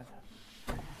sermon?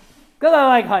 Because I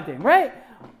like hunting, right?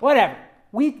 Whatever.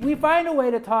 We find a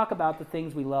way to talk about the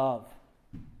things we love.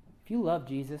 If you love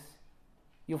Jesus,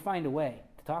 you'll find a way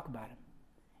to talk about him.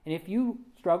 And if you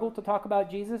struggle to talk about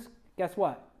Jesus, guess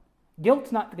what?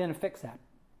 Guilt's not going to fix that.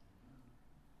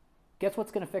 Guess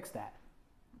what's going to fix that?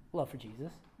 Love for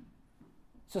Jesus.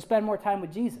 So spend more time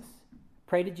with Jesus.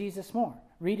 Pray to Jesus more.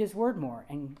 Read his word more.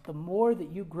 And the more that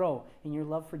you grow in your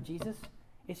love for Jesus,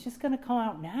 it's just going to come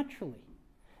out naturally.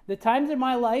 The times in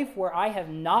my life where I have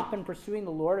not been pursuing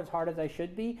the Lord as hard as I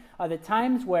should be are the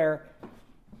times where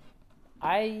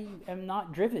I am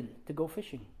not driven to go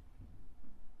fishing.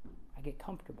 I get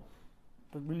comfortable.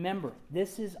 But remember,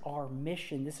 this is our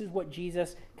mission. This is what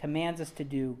Jesus commands us to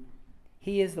do.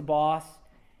 He is the boss,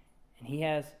 and he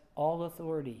has all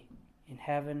authority in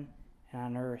heaven and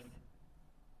on earth.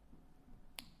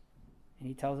 And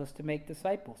he tells us to make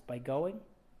disciples by going,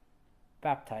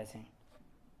 baptizing,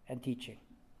 and teaching.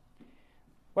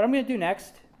 What I'm going to do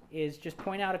next is just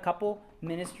point out a couple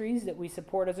ministries that we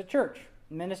support as a church.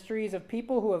 Ministries of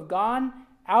people who have gone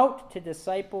out to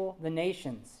disciple the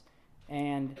nations.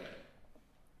 And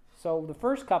so the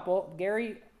first couple,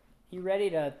 Gary, you ready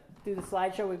to do the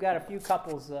slideshow? We've got a few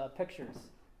couples' pictures.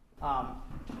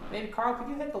 Maybe Carl, could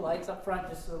you hit the lights up front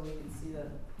just so we can see the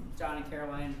John and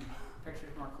Caroline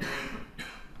pictures more clearly?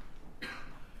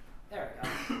 There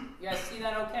we go. You guys see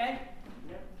that okay?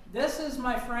 Yep. This is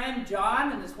my friend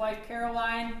John and his wife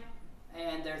Caroline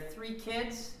and their 3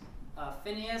 kids,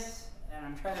 Phineas, and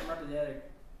I'm trying to remember the other.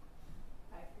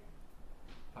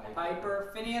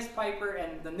 Piper, Phineas, Piper,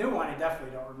 and the new one I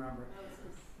definitely don't remember.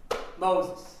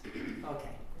 Moses. Okay.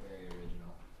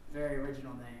 Very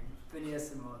original name.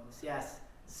 Phineas and Moses, yes.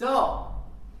 So,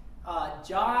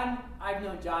 John, I've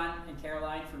known John and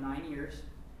Caroline for 9 years.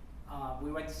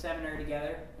 We went to seminary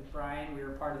together with Brian. We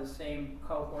were part of the same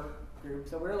cohort group,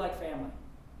 so we were like family.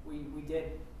 We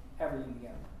did everything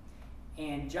together.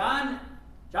 And John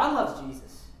loves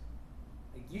Jesus.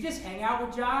 Like, you just hang out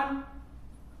with John,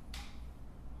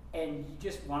 and you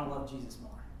just want to love Jesus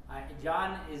more.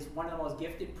 John is one of the most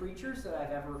gifted preachers that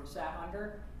I've ever sat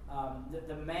under.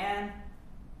 The man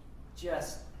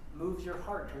just moves your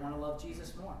heart to want to love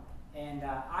Jesus more. And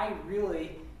I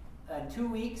really, in 2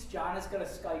 weeks, John is going to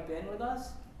Skype in with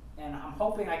us, and I'm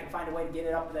hoping I can find a way to get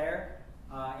it up there.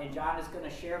 And John is going to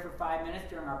share for 5 minutes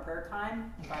during our prayer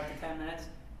time, 5 to 10 minutes,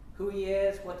 who he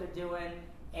is, what they're doing,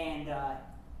 and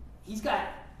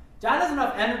John has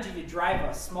enough energy to drive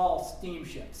a small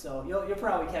steamship, so you'll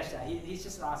probably catch that. He's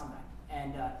just an awesome guy.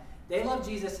 And they love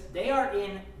Jesus. They are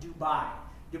in Dubai.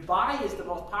 Dubai is the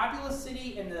most populous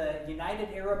city in the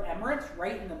United Arab Emirates,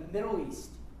 right in the Middle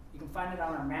East. You can find it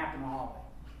on our map in the hallway.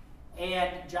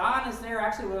 And John is there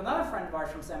actually with another friend of ours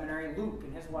from seminary, Luke,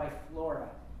 and his wife, Laura.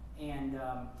 And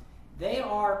they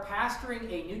are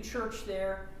pastoring a new church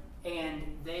there, and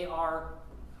they are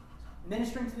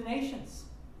ministering to the nations.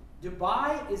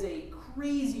 Dubai is a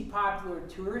crazy popular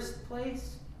tourist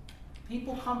place.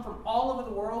 People come from all over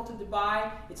the world to Dubai.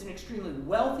 It's an extremely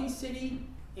wealthy city.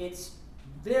 It's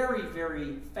very,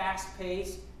 very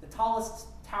fast-paced. The tallest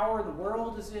tower in the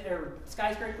world or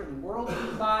skyscraper in the world is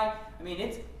Dubai. I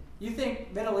mean, you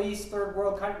think Middle East, third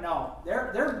world country? No,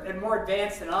 they're more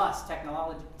advanced than us,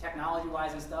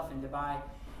 technology-wise and stuff in Dubai,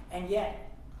 and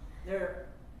yet there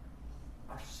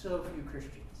are so few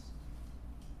Christians,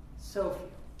 so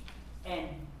few. And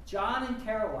John and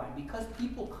Caroline, because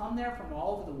people come there from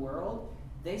all over the world,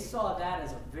 they saw that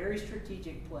as a very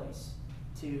strategic place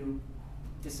to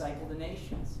disciple the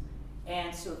nations.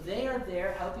 And so they are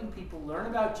there helping people learn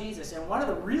about Jesus. And one of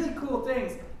the really cool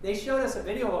things, they showed us a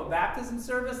video of a baptism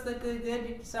service that they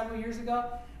did several years ago.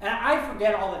 And I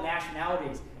forget all the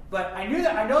nationalities, but I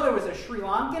know there was a Sri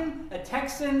Lankan, a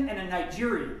Texan, and a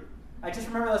Nigerian. I just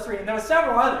remember those three, and there were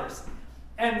several others.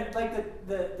 And like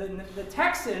the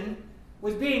Texan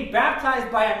was being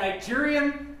baptized by a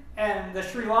Nigerian and the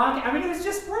Sri Lankan. I mean, it was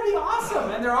just pretty awesome.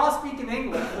 And they're all speaking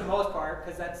English for the most part,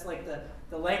 because that's like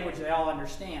the language they all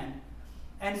understand.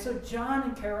 And so John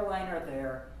and Caroline are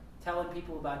there telling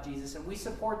people about Jesus, and we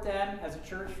support them as a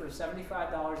church for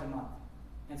 $75 a month.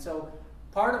 And so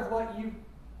part of what you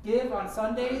give on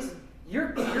Sundays,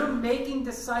 you're making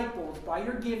disciples by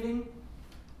your giving.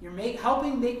 You're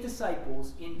helping make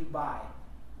disciples in Dubai.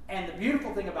 And the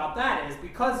beautiful thing about that is,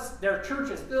 because their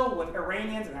church is filled with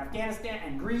Iranians and Afghanistan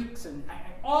and Greeks and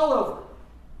all over,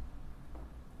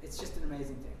 it's just an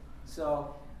amazing thing.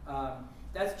 So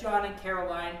that's John and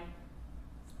Caroline.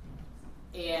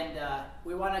 And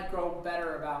we want to grow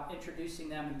better about introducing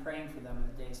them and praying for them in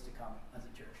the days to come as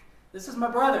a church. This is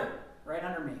my brother, right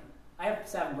under me. I have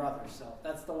 7 brothers, so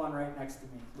that's the one right next to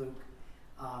me, Luke.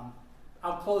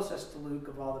 I'm closest to Luke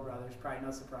of all the brothers, probably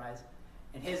no surprise.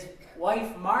 And his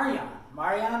wife, Marianne.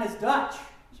 Marianne is Dutch.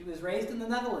 She was raised in the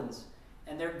Netherlands.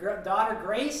 And their daughter,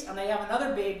 Grace, and they have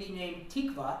another baby named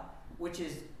Tikva, which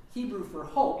is Hebrew for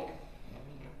hope.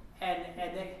 And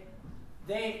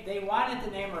they wanted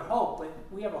to name her Hope, but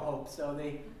we have a Hope, so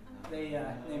they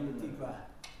named her Tikva.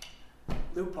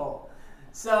 Loophole.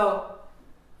 So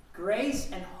Grace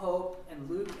and Hope and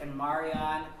Luke and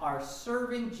Marianne are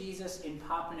serving Jesus in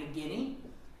Papua New Guinea.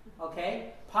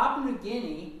 Okay? Papua New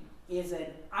Guinea is an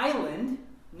island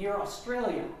near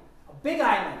Australia, a big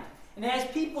island. And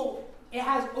it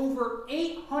has over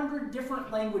 800 different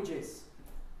languages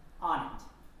on it.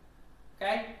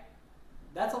 Okay?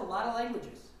 That's a lot of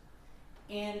languages.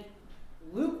 And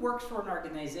Luke works for an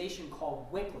organization called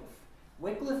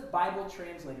Wycliffe Bible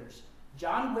Translators.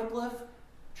 John Wycliffe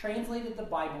translated the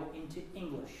Bible into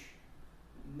English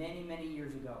many, many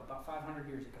years ago, about 500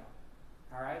 years ago.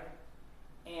 All right?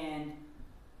 And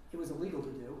it was illegal to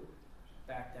do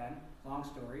back then. Long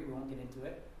story, we won't get into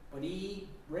it. But he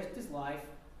risked his life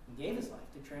and gave his life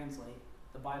to translate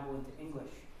the Bible into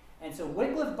English. And so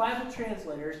Wycliffe Bible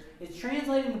Translators is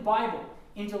translating the Bible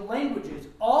into languages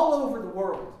all over the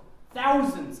world.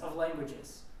 Thousands of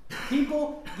languages.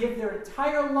 People give their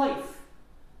entire life,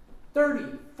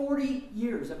 30, 40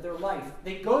 years of their life.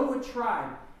 They go to a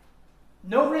tribe.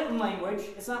 No written language.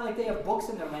 It's not like they have books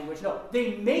in their language. No,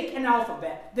 they make an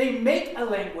alphabet. They make a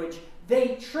language.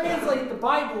 They translate the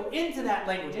Bible into that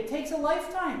language. It takes a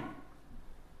lifetime.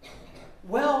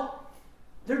 Well,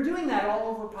 they're doing that all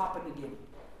over Papua New Guinea.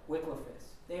 Wycliffe is.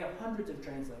 They have hundreds of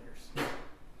translators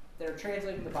that are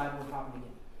translating the Bible in Papua New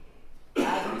Guinea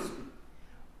as we speak.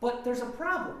 But there's a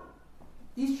problem.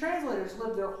 These translators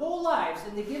live their whole lives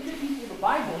and they give the people the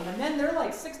Bible, and then they're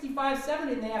like 65,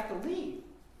 70 and they have to leave.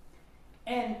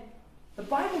 And the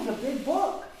Bible's a big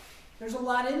book. There's a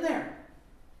lot in there.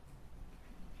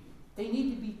 They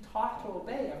need to be taught to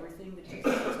obey everything that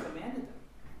Jesus has commanded them.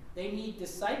 They need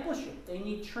discipleship. They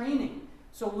need training.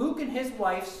 So Luke and his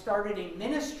wife started a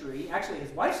ministry. Actually,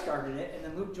 his wife started it, and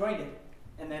then Luke joined it.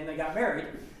 And then they got married.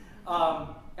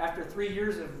 After 3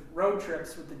 years of road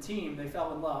trips with the team, they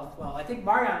fell in love. Well, I think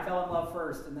Marianne fell in love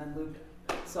first, and then Luke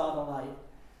saw the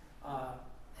light.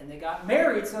 And they got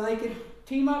married so they could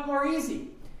team up more easy.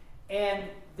 And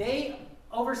they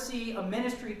oversee a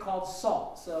ministry called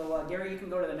SALT. So, Gary, you can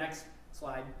go to the next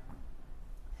slide.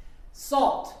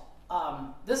 SALT.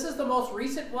 This is the most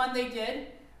recent one they did.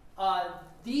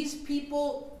 These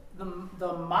people,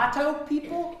 the Mato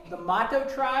people, the Mato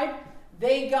tribe,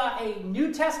 they got a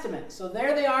New Testament. So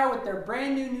there they are with their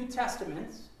brand New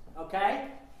Testaments, okay?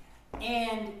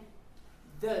 And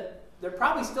they're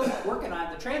probably still working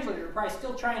on it. The translators are probably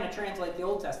still trying to translate the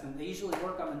Old Testament. They usually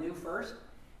work on the New first.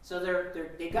 So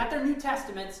they got their New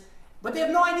Testaments, but they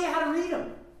have no idea how to read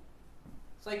them.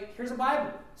 It's like, here's a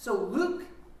Bible. So Luke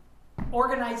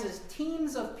organizes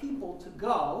teams of people to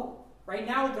go. Right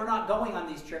now, they're not going on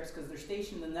these trips because they're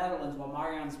stationed in the Netherlands while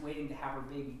Marianne's waiting to have her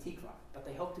baby Tikva. But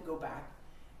they hope to go back.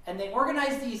 And they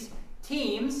organize these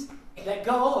teams that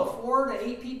go of 4 to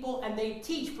 8 people, and they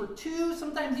teach for 2,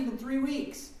 sometimes even 3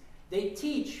 weeks. They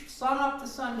teach sun up to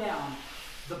sundown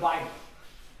the Bible.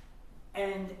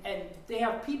 And they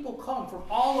have people come from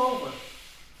all over.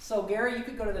 So Gary, you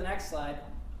could go to the next slide.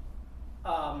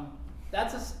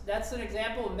 That's an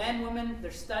example of men, women,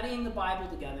 they're studying the Bible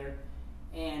together.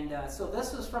 And so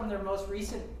this was from their most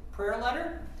recent prayer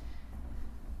letter.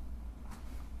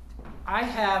 I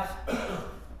have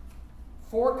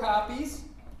 4 copies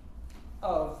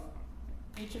of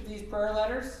each of these prayer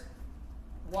letters.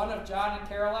 One of John and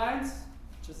Caroline's,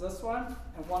 which is this one,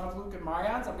 and one of Luke and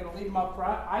Marianne's. I'm going to leave them up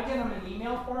front. I get them in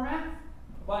email format,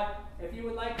 but if you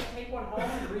would like to take one home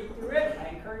and read through it,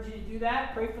 I encourage you to do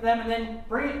that. Pray for them, and then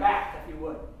bring it back if you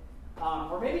would.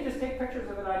 Or maybe just take pictures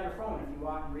of it on your phone if you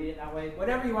want and read it that way.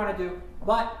 Whatever you want to do.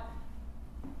 But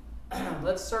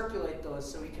let's circulate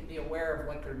those so we can be aware of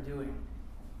what they're doing.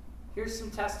 Here's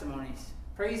some testimonies.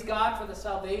 Praise God for the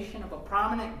salvation of a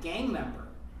prominent gang member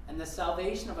and the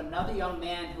salvation of another young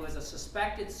man who is a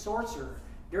suspected sorcerer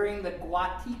during the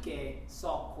Guatique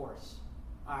salt course.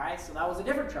 All right, so that was a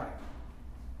different tribe.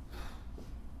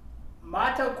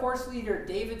 Motto course leader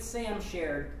David Sam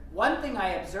shared, one thing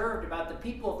I observed about the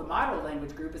people of the Motto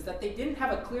language group is that they didn't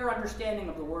have a clear understanding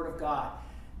of the Word of God.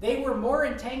 They were more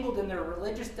entangled in their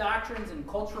religious doctrines and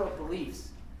cultural beliefs.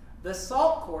 The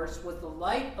salt course was the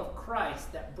light of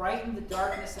Christ that brightened the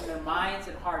darkness in their minds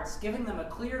and hearts, giving them a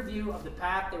clear view of the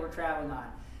path they were traveling on.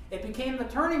 It became the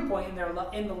turning point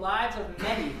in the lives of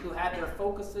many who had their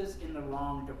focuses in the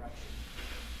wrong direction.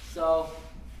 So,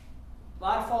 a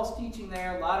lot of false teaching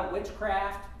there, a lot of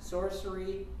witchcraft,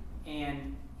 sorcery,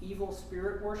 and evil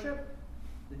spirit worship.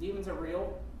 The demons are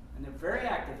real, and they're very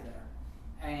active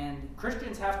there. And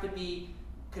Christians have to be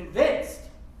convinced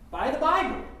by the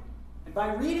Bible and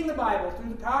by reading the Bible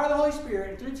through the power of the Holy Spirit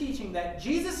and through teaching that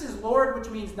Jesus is Lord, which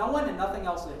means no one and nothing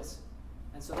else is.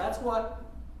 And so that's what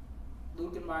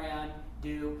Luke and Marianne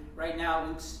do. Right now,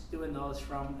 Luke's doing those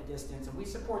from a distance, and we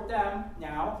support them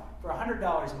now for $100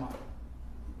 a month.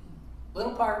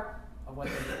 Little part of what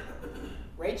they do.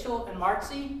 Rachel and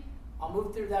Marcy, I'll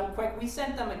move through them quick. We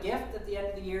sent them a gift at the end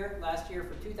of the year, last year,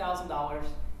 for $2,000.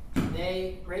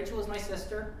 Rachel is my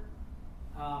sister.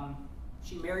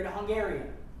 She married a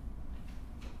Hungarian.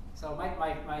 So my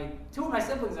 2 of my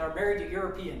siblings are married to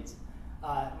Europeans.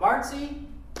 Marcy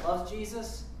loves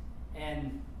Jesus,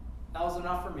 and that was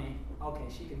enough for me. Okay,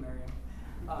 she can marry him.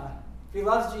 If he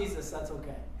loves Jesus, that's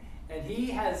okay. And he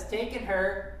has taken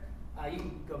her, you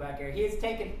can go back here, he has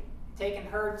taken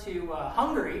her to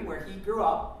Hungary, where he grew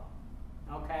up.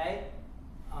 Okay?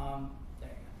 There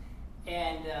you go.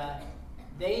 And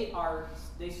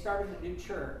they started a new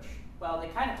church. Well, they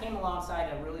kind of came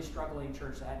alongside a really struggling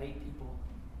church that had 8 people.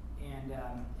 And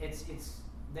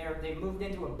they've moved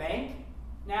into a bank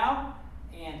now,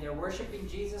 and they're worshiping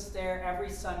Jesus there every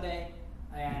Sunday,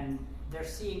 and they're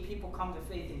seeing people come to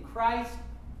faith in Christ.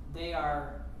 They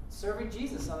are serving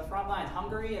Jesus on the front lines.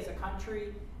 Hungary as a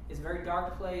country is a very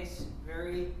dark place.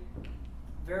 Very,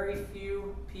 very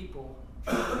few people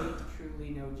truly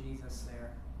know Jesus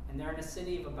there. And they're in a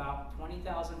city of about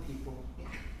 20,000 people.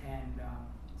 And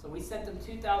so we sent them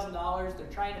 $2,000. They're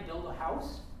trying to build a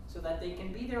house so that they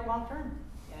can be there long term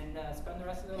and spend the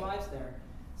rest of their lives there.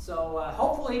 So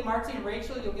hopefully, Marcy and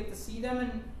Rachel, you'll get to see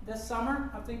them this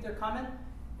summer. I think they're coming,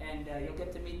 and you'll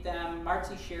get to meet them.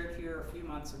 Marcy shared here a few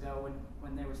months ago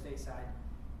when they were stateside.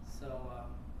 So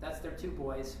that's their 2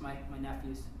 boys, my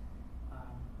nephews.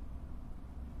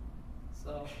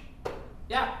 So,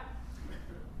 yeah.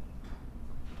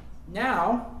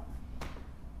 Now,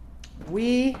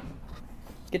 we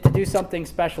get to do something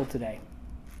special today,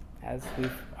 as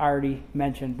we've already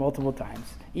mentioned multiple times.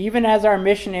 Even as our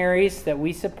missionaries that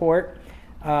we support,